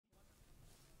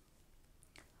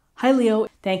Hi Leo,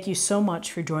 thank you so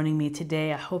much for joining me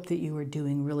today. I hope that you are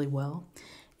doing really well.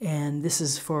 And this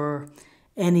is for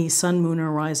any sun, moon,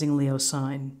 or rising Leo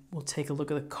sign. We'll take a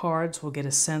look at the cards. We'll get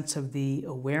a sense of the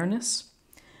awareness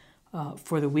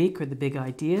for the week or the big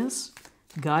ideas,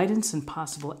 guidance and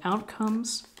possible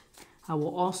outcomes. I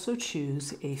will also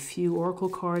choose a few oracle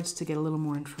cards to get a little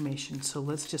more information. So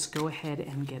let's just go ahead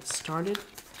and get started.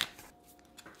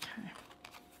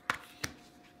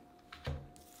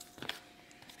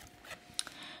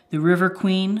 The River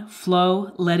Queen,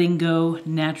 flow, letting go,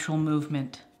 natural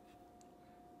movement.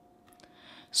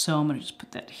 So I'm going to just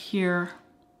put that here.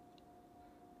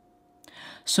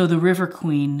 So the River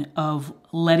Queen of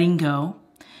letting go,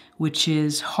 which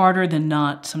is harder than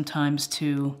not sometimes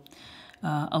to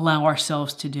allow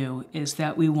ourselves to do, is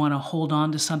that we want to hold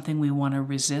on to something, we want to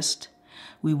resist,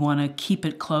 we want to keep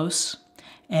it close,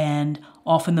 and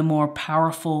often the more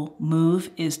powerful move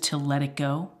is to let it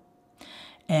go.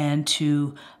 And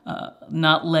to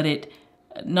not let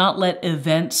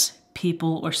events,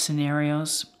 people, or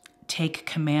scenarios take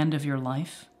command of your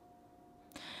life.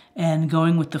 And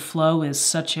going with the flow is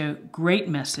such a great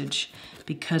message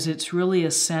because it's really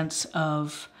a sense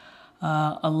of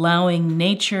allowing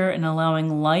nature and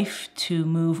allowing life to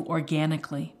move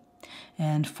organically.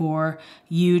 And for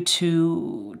you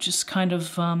to just kind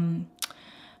of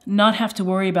not have to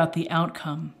worry about the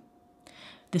outcome.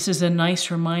 This is a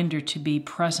nice reminder to be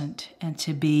present and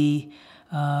to be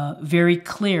very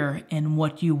clear in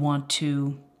what you want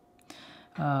to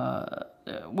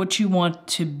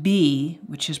be,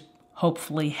 which is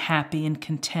hopefully happy and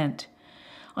content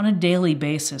on a daily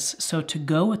basis. So to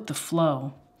go with the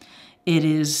flow, it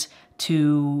is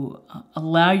to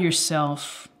allow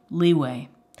yourself leeway,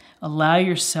 allow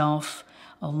yourself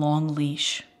a long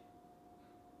leash.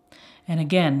 And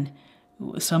again,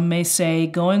 some may say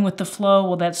going with the flow,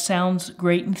 well, that sounds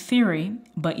great in theory,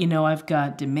 but you know, I've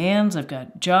got demands, I've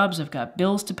got jobs, I've got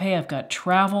bills to pay, I've got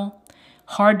travel.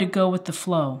 Hard to go with the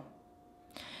flow.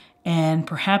 And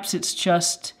perhaps it's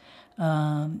just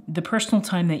the personal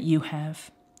time that you have.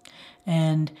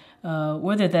 And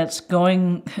whether that's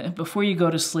going before you go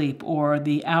to sleep or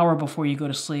the hour before you go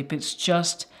to sleep, it's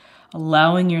just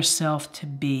allowing yourself to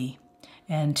be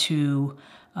and to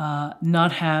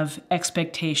not have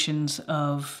expectations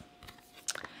of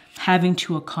having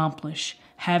to accomplish,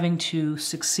 having to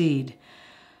succeed,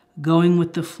 going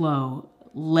with the flow,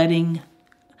 letting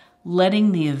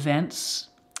the events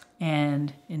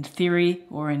and in theory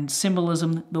or in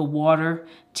symbolism, the water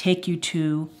take you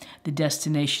to the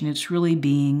destination. It's really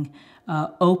being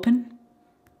open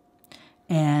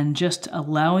and just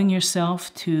allowing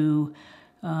yourself to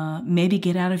maybe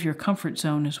get out of your comfort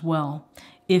zone as well.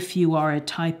 If you are a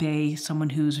type A,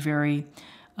 someone who's very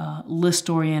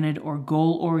list-oriented or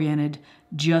goal-oriented,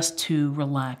 just to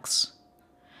relax.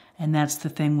 And that's the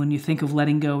thing when you think of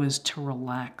letting go, is to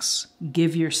relax.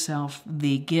 Give yourself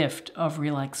the gift of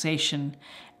relaxation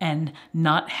and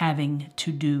not having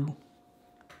to do.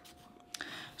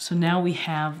 So now we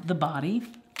have the body,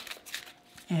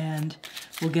 and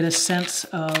we'll get a sense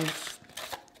of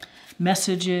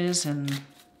messages and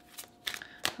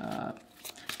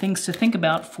things to think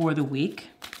about for the week.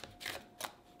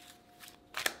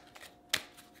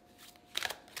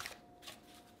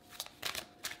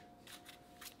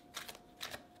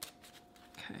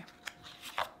 Okay.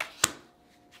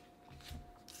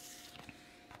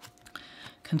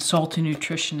 Consult a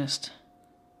nutritionist.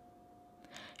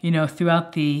 You know,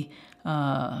 throughout the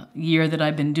year that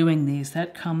I've been doing these,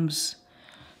 that comes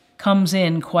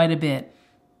in quite a bit.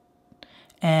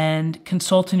 And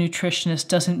consult a nutritionist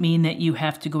doesn't mean that you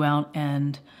have to go out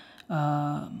and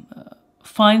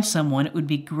find someone. It would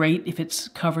be great if it's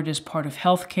covered as part of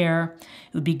healthcare.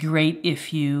 It would be great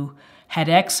if you had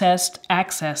access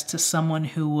to someone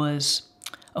who was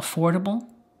affordable.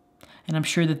 And I'm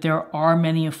sure that there are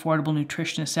many affordable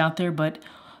nutritionists out there, but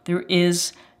there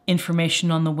is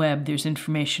information on the web. There's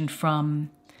information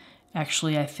from,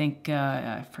 actually, I think,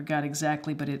 I forgot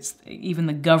exactly, but it's even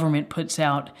the government puts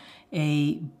out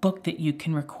a book that you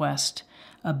can request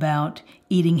about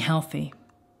eating healthy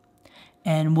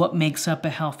and what makes up a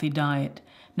healthy diet.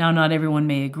 Now, not everyone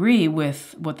may agree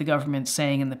with what the government's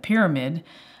saying in the pyramid.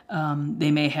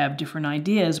 They may have different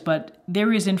ideas, but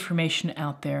there is information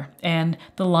out there. And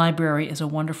the library is a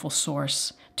wonderful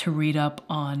source to read up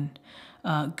on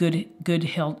good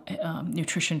health,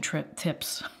 nutrition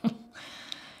tips.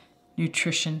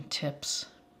 Nutrition tips.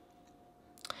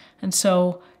 And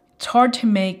so it's hard to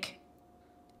make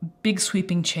big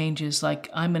sweeping changes like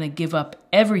I'm going to give up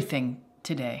everything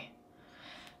today.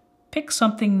 Pick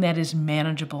something that is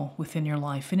manageable within your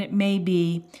life. And it may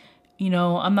be, you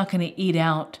know, I'm not going to eat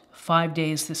out 5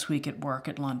 days this week at work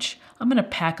at lunch. I'm going to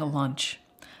pack a lunch.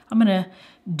 I'm going to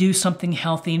do something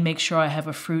healthy and make sure I have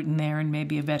a fruit in there and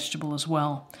maybe a vegetable as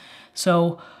well.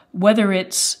 So whether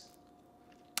it's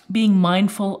being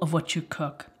mindful of what you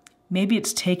cook, maybe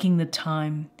it's taking the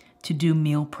time to do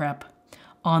meal prep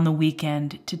on the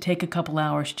weekend, to take a couple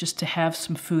hours just to have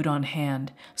some food on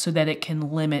hand so that it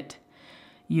can limit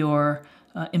your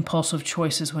impulsive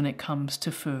choices when it comes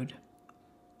to food.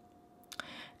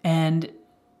 And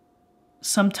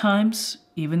sometimes,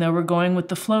 even though we're going with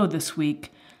the flow this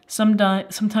week,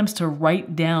 sometimes to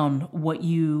write down what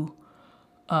you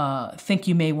think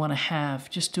you may want to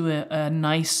have. Just do a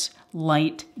nice,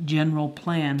 light, general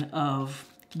plan of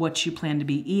what you plan to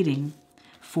be eating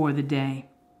for the day.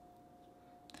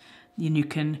 And you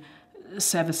can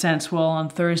have a sense, well, on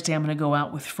Thursday I'm going to go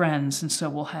out with friends, and so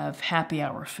we'll have happy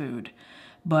hour food.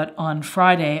 But on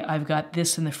Friday, I've got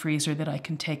this in the freezer that I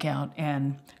can take out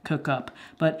and cook up.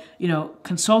 But,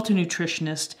 consult a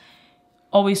nutritionist.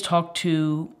 Always talk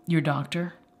to your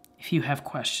doctor if you have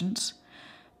questions.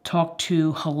 Talk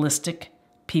to holistic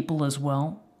people as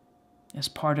well as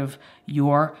part of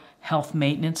your health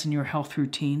maintenance and your health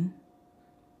routine.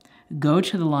 Go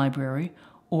to the library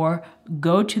or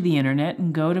go to the internet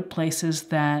and go to places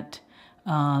that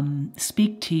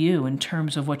speak to you in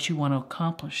terms of what you want to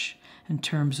accomplish, in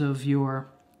terms of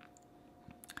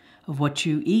what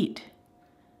you eat.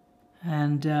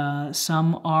 And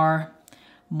some are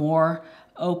more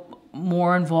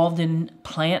involved in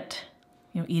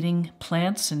eating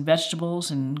plants and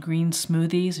vegetables and green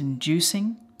smoothies and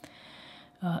juicing.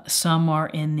 Some are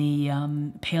in the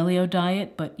paleo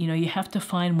diet, but you have to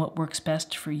find what works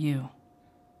best for you.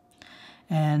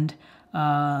 And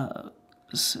again,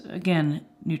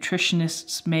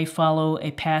 nutritionists may follow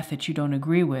a path that you don't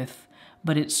agree with,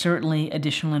 but it's certainly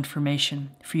additional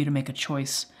information for you to make a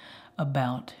choice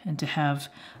about and to have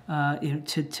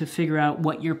to figure out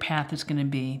what your path is going to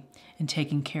be in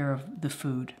taking care of the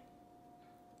food.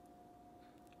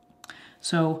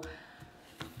 So,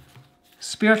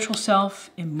 spiritual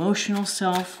self, emotional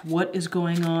self, what is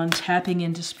going on, tapping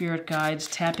into spirit guides,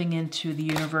 tapping into the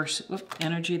universe,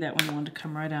 energy, that one wanted to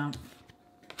come right out.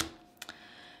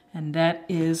 And that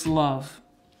is love.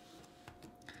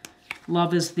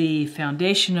 Love is the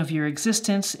foundation of your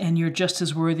existence, and you're just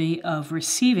as worthy of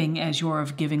receiving as you are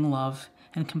of giving love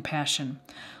and compassion.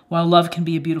 While love can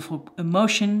be a beautiful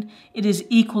emotion, it is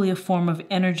equally a form of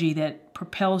energy that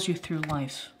propels you through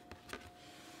life.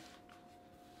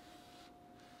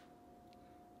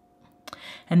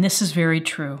 And this is very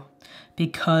true,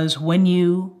 because when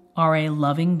you are a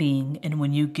loving being and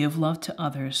when you give love to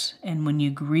others and when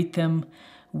you greet them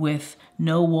with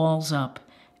no walls up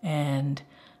and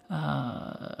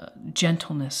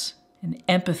gentleness and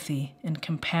empathy and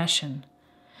compassion,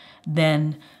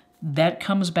 then that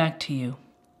comes back to you.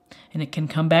 And it can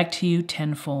come back to you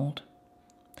tenfold.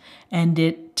 And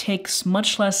it takes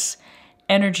much less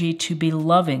energy to be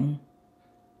loving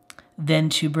than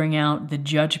to bring out the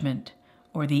judgment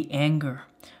or the anger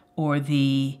or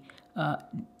the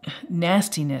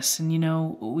nastiness.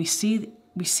 And we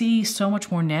see so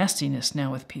much more nastiness now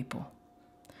with people.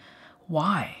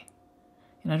 Why?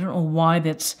 And I don't know why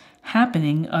that's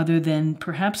happening, other than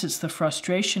perhaps it's the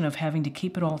frustration of having to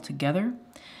keep it all together,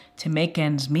 to make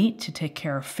ends meet, to take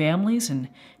care of families, and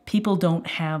people don't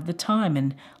have the time,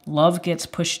 and love gets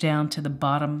pushed down to the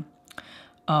bottom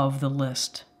of the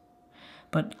list.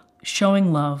 But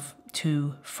showing love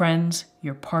to friends,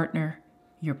 your partner,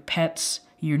 your pets,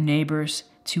 your neighbors,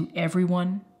 to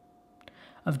everyone,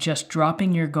 of just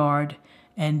dropping your guard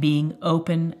and being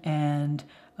open and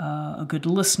a good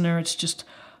listener. It's just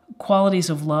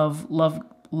qualities of love.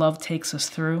 Love takes us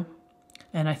through.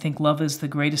 And I think love is the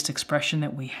greatest expression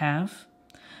that we have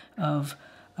of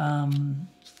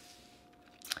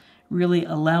really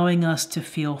allowing us to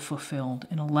feel fulfilled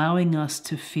and allowing us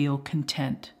to feel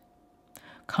content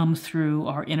come through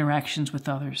our interactions with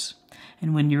others.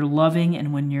 And when you're loving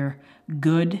and when you're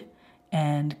good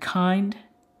and kind,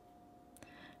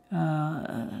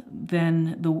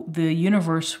 then the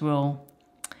universe will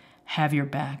have your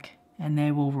back and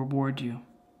they will reward you.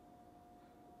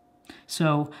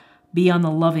 So be on the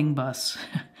loving bus.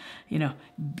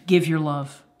 Give your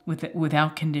love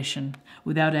without condition,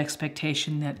 without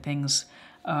expectation that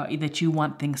that you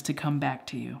want things to come back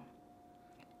to you.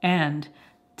 And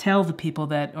tell the people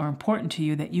that are important to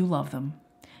you that you love them,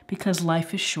 because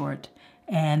life is short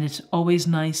and it's always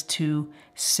nice to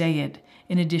say it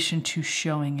in addition to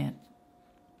showing it.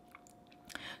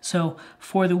 So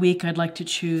for the week, I'd like to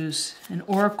choose an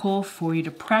oracle for you to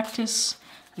practice,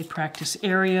 a practice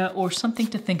area, or something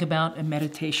to think about, a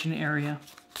meditation area.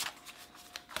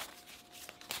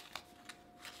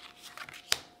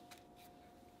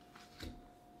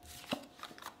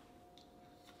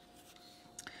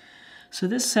 So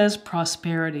this says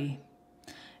prosperity,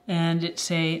 and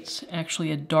it's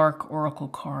actually a dark oracle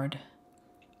card.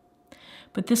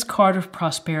 But this card of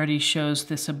prosperity shows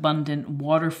this abundant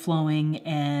water flowing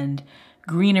and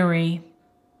greenery.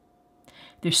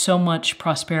 There's so much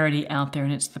prosperity out there,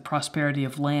 and it's the prosperity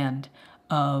of land,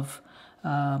 of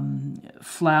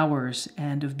flowers,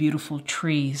 and of beautiful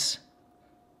trees.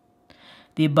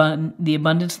 The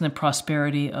abundance and the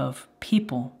prosperity of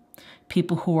people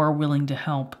who are willing to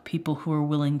help, people who are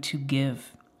willing to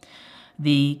give,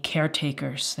 the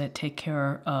caretakers that take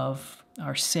care of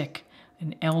our sick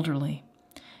and elderly,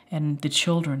 and the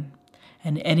children,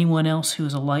 and anyone else who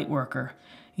is a light worker.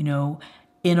 You know,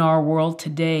 in our world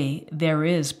today, there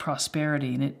is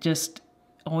prosperity, and it just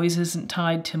always isn't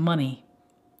tied to money.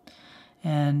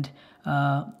 And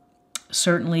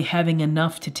certainly having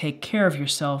enough to take care of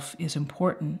yourself is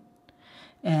important,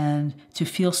 and to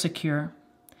feel secure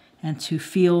and to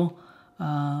feel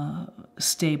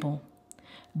stable,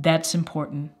 that's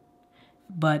important.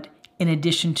 But in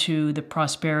addition to the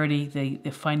prosperity, the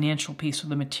financial piece or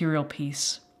the material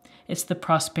piece, it's the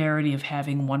prosperity of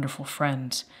having wonderful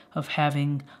friends, of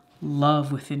having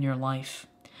love within your life.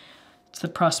 It's the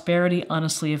prosperity,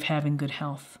 honestly, of having good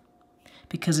health,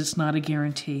 because it's not a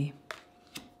guarantee.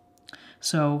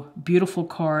 So, beautiful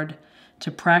card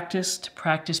to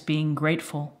practice being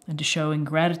grateful and to showing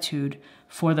gratitude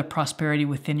for the prosperity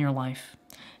within your life.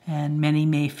 And many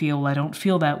may feel, I don't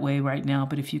feel that way right now,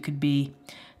 but if you could be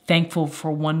thankful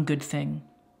for one good thing,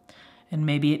 and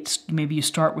maybe you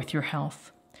start with your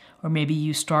health, or maybe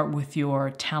you start with your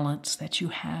talents that you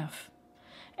have,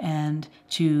 and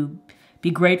to be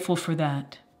grateful for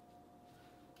that.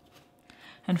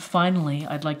 And finally,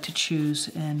 I'd like to choose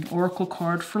an oracle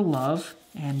card for love,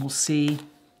 and we'll see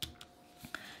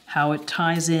how it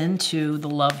ties into the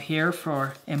love here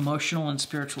for emotional and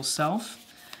spiritual self.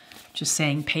 Just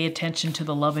saying, pay attention to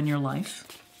the love in your life.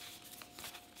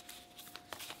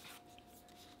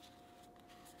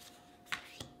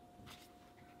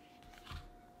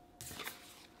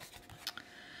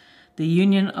 The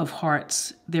union of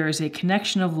hearts. There is a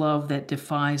connection of love that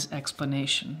defies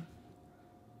explanation.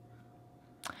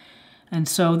 And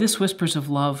so this Whispers of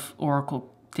Love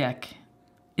oracle deck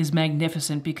is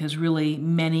magnificent, because really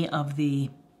many of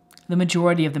the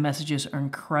majority of the messages are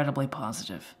incredibly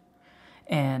positive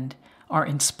and are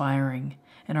inspiring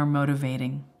and are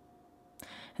motivating.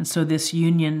 And so this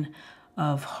union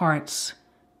of hearts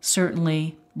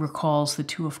certainly recalls the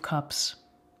Two of Cups.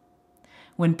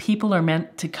 When people are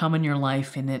meant to come in your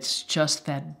life, and it's just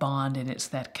that bond and it's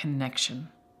that connection,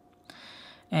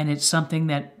 and it's something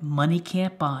that money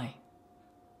can't buy.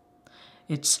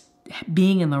 It's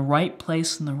being in the right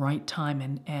place in the right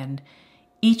time, and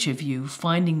each of you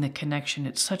finding the connection.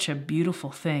 It's such a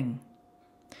beautiful thing.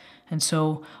 And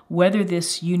so whether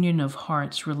this union of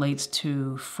hearts relates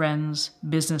to friends,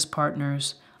 business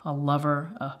partners, a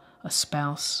lover, a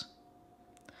spouse,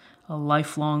 a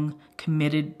lifelong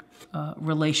committed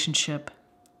relationship,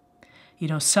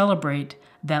 celebrate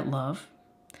that love.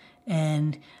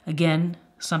 And again,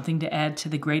 something to add to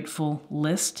the grateful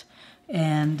list.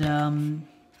 And,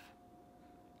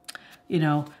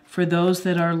 for those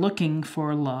that are looking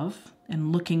for love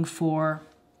and looking for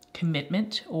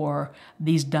commitment or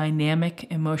these dynamic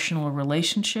emotional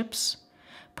relationships,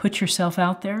 put yourself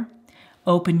out there,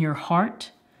 open your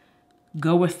heart,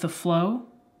 go with the flow,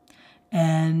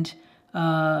 and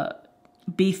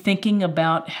be thinking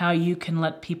about how you can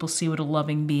let people see what a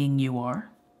loving being you are.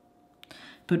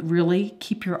 But really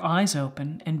keep your eyes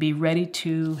open and be ready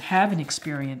to have an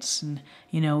experience. And,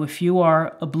 if you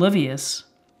are oblivious,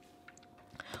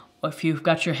 or if you've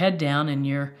got your head down and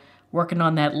you're working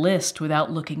on that list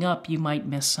without looking up, you might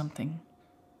miss something.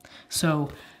 So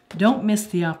don't miss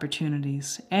the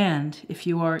opportunities. And if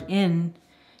you are in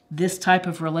this type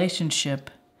of relationship,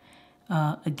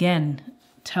 again,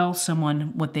 tell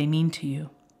someone what they mean to you,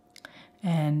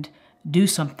 and do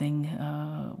something,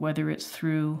 whether it's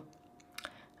through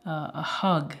a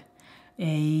hug,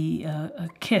 a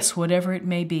kiss, whatever it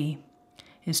may be,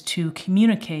 is to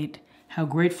communicate how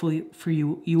grateful for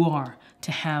you are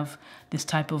to have this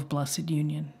type of blessed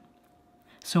union.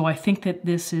 So I think that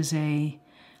this is a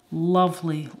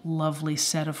lovely, lovely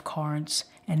set of cards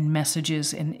and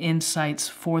messages and insights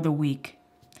for the week.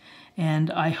 And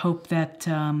I hope that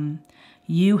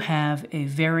you have a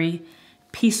very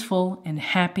peaceful and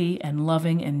happy and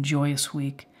loving and joyous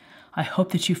week. I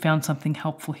hope that you found something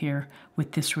helpful here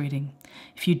with this reading.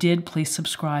 If you did, please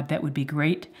subscribe. That would be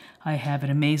great. I have an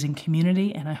amazing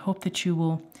community, and I hope that you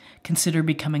will consider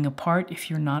becoming a part if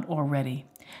you're not already.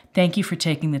 Thank you for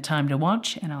taking the time to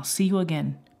watch, and I'll see you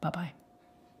again. Bye-bye.